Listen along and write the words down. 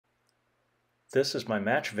This is my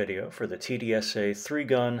match video for the TDSA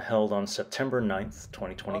 3-gun held on September 9th,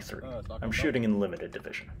 2023. I'm shooting in limited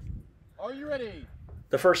division. Are you ready?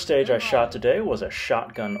 The first stage I shot today was a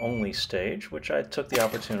shotgun-only stage, which I took the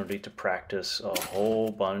opportunity to practice a whole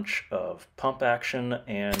bunch of pump action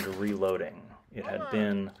and reloading. It had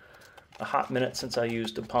been a hot minute since I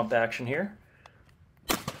used a pump action here.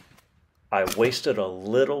 I wasted a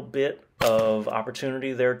little bit of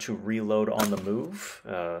opportunity there to reload on the move.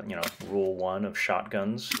 Rule 1 of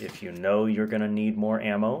shotguns, if you know you're going to need more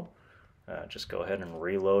ammo, just go ahead and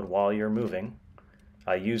reload while you're moving.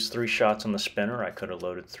 I used 3 shots on the spinner. I could have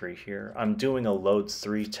loaded 3 here. I'm doing a load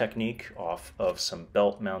 3 technique off of some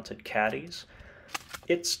belt-mounted caddies.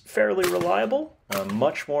 It's fairly reliable,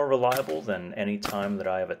 much more reliable than any time that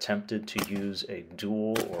I have attempted to use a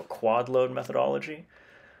dual or quad load methodology.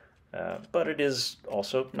 But it is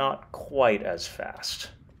also not quite as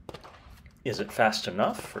fast. Is it fast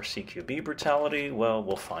enough for CQB Brutality? Well,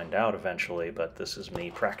 we'll find out eventually, but this is me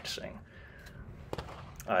practicing.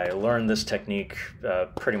 I learned this technique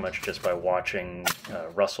pretty much just by watching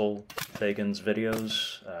Russell Fagan's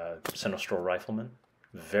videos, Sinistral Rifleman.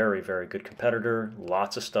 Very, very good competitor,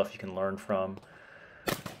 lots of stuff you can learn from.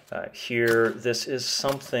 Here, this is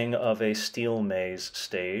something of a steel maze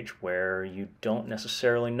stage where you don't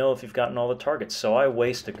necessarily know if you've gotten all the targets, so I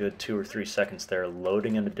waste a good 2 or 3 seconds there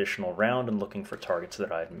loading an additional round and looking for targets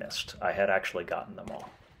that I had missed. I had actually gotten them all.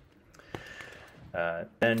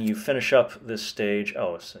 Then you finish up this stage,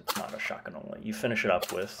 it's not a shotgun only, you finish it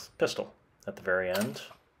up with pistol at the very end,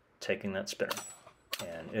 taking that spinner.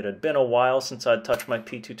 And it had been a while since I'd touched my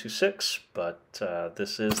P226, but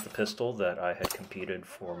this is the pistol that I had competed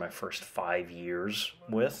for my first 5 years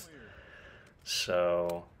with.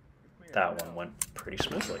 So that one went pretty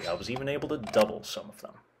smoothly. I was even able to double some of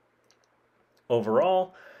them.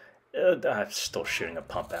 Overall, I'm still shooting a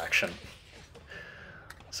pump action.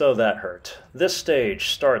 So that hurt. This stage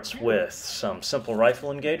starts with some simple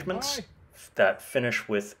rifle engagements that finish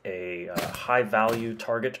with a high-value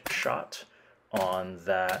target shot on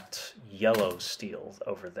that yellow steel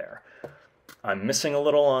over there. I'm missing a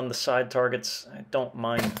little on the side targets. I don't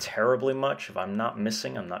mind terribly much. If I'm not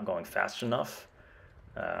missing, I'm not going fast enough.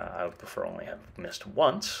 I would prefer only have missed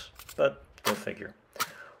once, but go figure.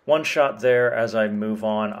 One shot there. As I move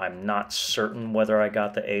on, I'm not certain whether I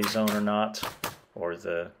got the A zone or not, or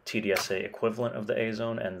the TDSA equivalent of the A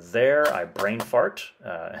zone, and there I brain fart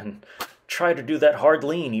and try to do that hard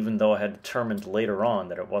lean, even though I had determined later on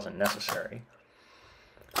that it wasn't necessary.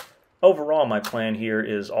 Overall, my plan here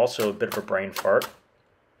is also a bit of a brain fart.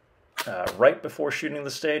 Right before shooting the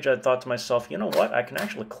stage, I thought to myself, you know what, I can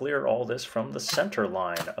actually clear all this from the center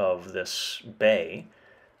line of this bay,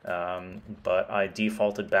 but I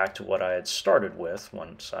defaulted back to what I had started with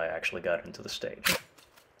once I actually got into the stage.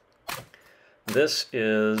 This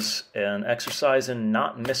is an exercise in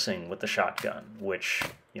not missing with the shotgun, which,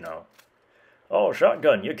 oh,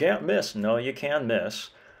 shotgun, you can't miss. No, you can miss.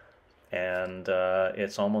 And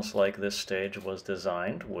it's almost like this stage was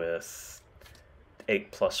designed with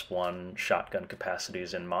 8+1 shotgun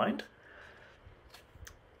capacities in mind.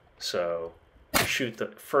 So shoot the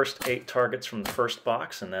first 8 targets from the first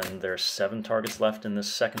box, and then there's 7 targets left in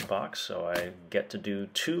this second box, so I get to do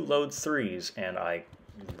 2 load 3s, and I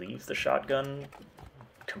leave the shotgun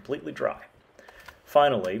completely dry.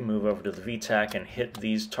 Finally, move over to the VTAC and hit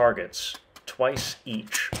these targets twice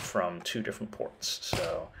each from 2 different ports.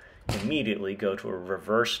 So immediately go to a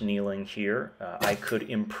reverse kneeling here. I could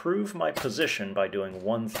improve my position by doing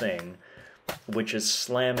one thing, which is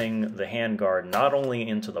slamming the handguard not only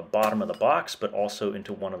into the bottom of the box, but also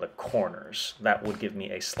into one of the corners. That would give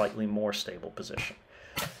me a slightly more stable position.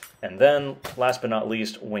 And then, last but not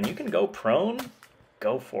least, when you can go prone,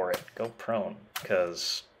 go for it. Go prone,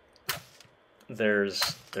 because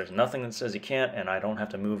there's nothing that says you can't, and I don't have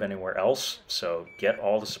to move anywhere else, so get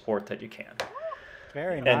all the support that you can.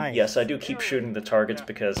 Very nice. And yes, I do keep shooting the targets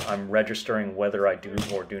because I'm registering whether I do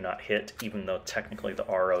or do not hit, even though technically the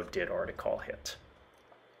RO did already call hit.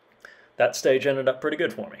 That stage ended up pretty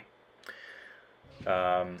good for me.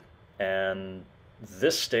 And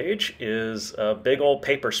this stage is a big old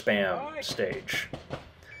paper spam stage.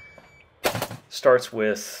 Starts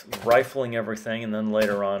with rifling everything, and then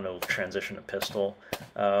later on it'll transition to pistol.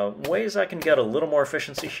 Ways I can get a little more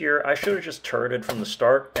efficiency here, I should have just turreted from the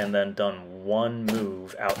start and then done one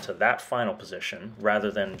move out to that final position,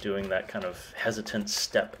 rather than doing that kind of hesitant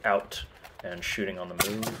step out and shooting on the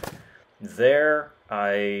move. There,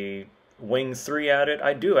 I wing 3 at it.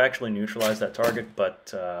 I do actually neutralize that target,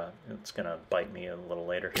 but it's going to bite me a little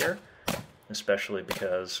later here, especially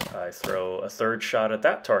because I throw a 3rd shot at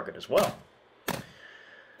that target as well.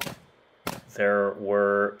 there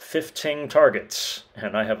were 15 targets,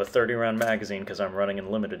 and I have a 30-round magazine because I'm running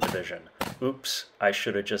in limited division. Oops, I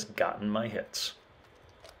should have just gotten my hits.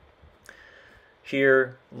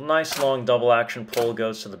 Here, nice long double action pull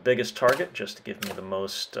goes to the biggest target just to give me the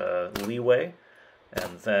most leeway,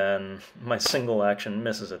 and then my single action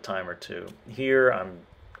misses a time or two. Here,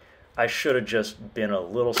 I should have just been a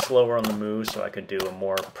little slower on the move so I could do a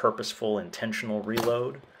more purposeful, intentional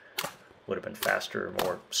reload. Would have been faster,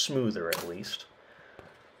 more smoother at least.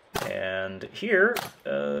 And here,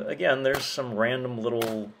 again, there's some random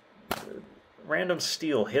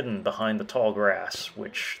steel hidden behind the tall grass,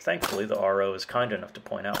 which thankfully the RO is kind enough to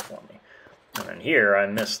point out for me. And then here, I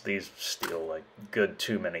missed these steel like good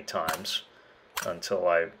too many times until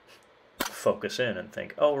I focus in and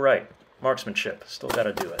think, oh right, marksmanship, still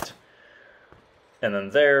gotta do it. And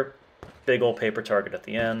then there, big old paper target at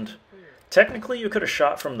the end. Technically, you could have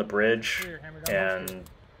shot from the bridge and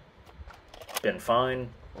been fine,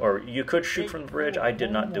 or you could shoot from the bridge. I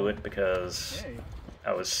did not do it because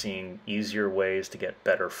I was seeing easier ways to get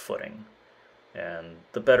better footing. And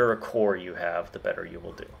the better a core you have, the better you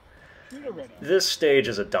will do. This stage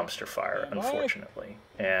is a dumpster fire, unfortunately,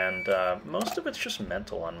 and most of it's just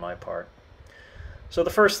mental on my part. So the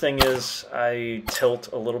first thing is I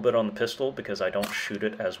tilt a little bit on the pistol because I don't shoot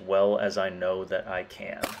it as well as I know that I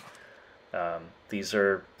can. These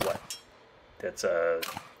are, what? It's a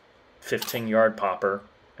 15-yard popper,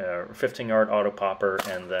 15-yard auto popper,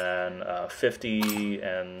 and then 50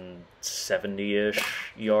 and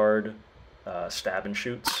 70-ish yard stab and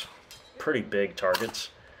shoots. Pretty big targets.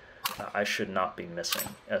 I should not be missing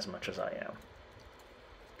as much as I am.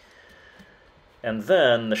 And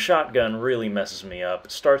then the shotgun really messes me up.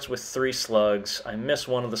 It starts with 3 slugs. I miss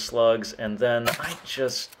one of the slugs, and then I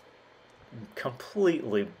just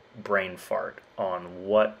completely brain fart on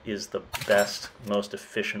what is the best, most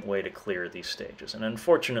efficient way to clear these stages. And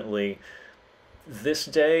unfortunately, this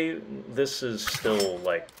day, this is still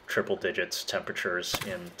like triple digits temperatures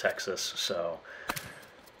in Texas, so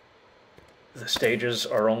the stages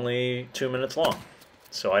are only 2 minutes long.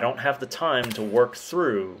 So I don't have the time to work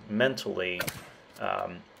through mentally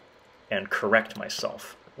and correct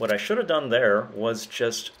myself. What I should have done there was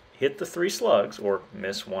just hit the 3 slugs, or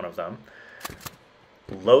miss one of them,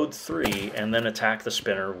 load 3, and then attack the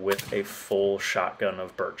spinner with a full shotgun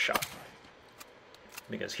of birdshot.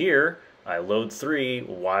 Because here, I load 3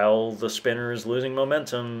 while the spinner is losing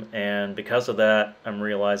momentum, and because of that, I'm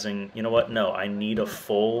realizing, you know what, no, I need a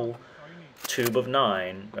full tube of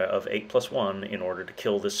 9, of 8+1, in order to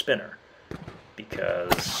kill this spinner.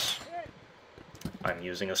 Because I'm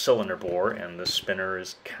using a cylinder bore, and the spinner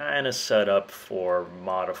is kind of set up for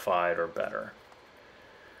modified or better.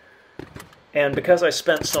 And because I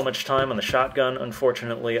spent so much time on the shotgun,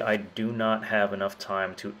 unfortunately, I do not have enough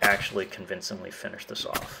time to actually convincingly finish this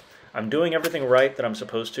off. I'm doing everything right that I'm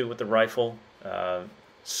supposed to with the rifle.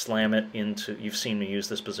 Slam it into, you've seen me use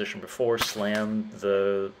this position before, slam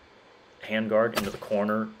the handguard into the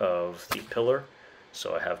corner of the pillar,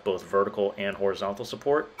 so I have both vertical and horizontal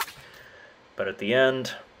support. But at the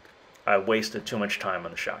end, I wasted too much time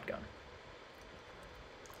on the shotgun.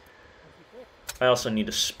 I also need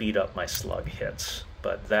to speed up my slug hits,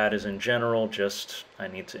 but that is in general just, I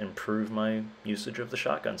need to improve my usage of the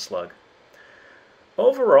shotgun slug.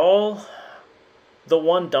 Overall, the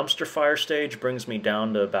one dumpster fire stage brings me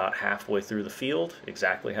down to about halfway through the field,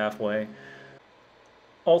 exactly halfway.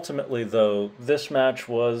 Ultimately, though, this match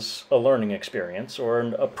was a learning experience, or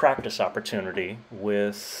a practice opportunity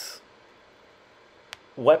with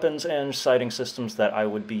weapons and sighting systems that I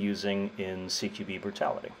would be using in CQB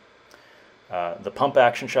Brutality. The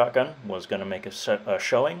pump-action shotgun was going to make a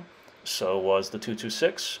showing, so was the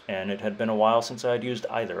 226, and it had been a while since I had used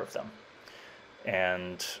either of them.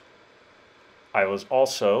 And I was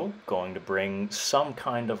also going to bring some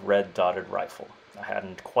kind of red dotted rifle. I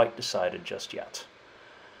hadn't quite decided just yet.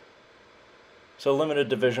 So limited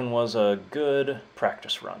division was a good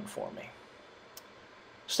practice run for me.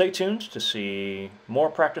 Stay tuned to see more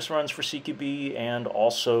practice runs for CQB and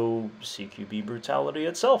also CQB Brutality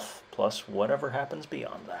itself, plus whatever happens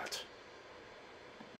beyond that.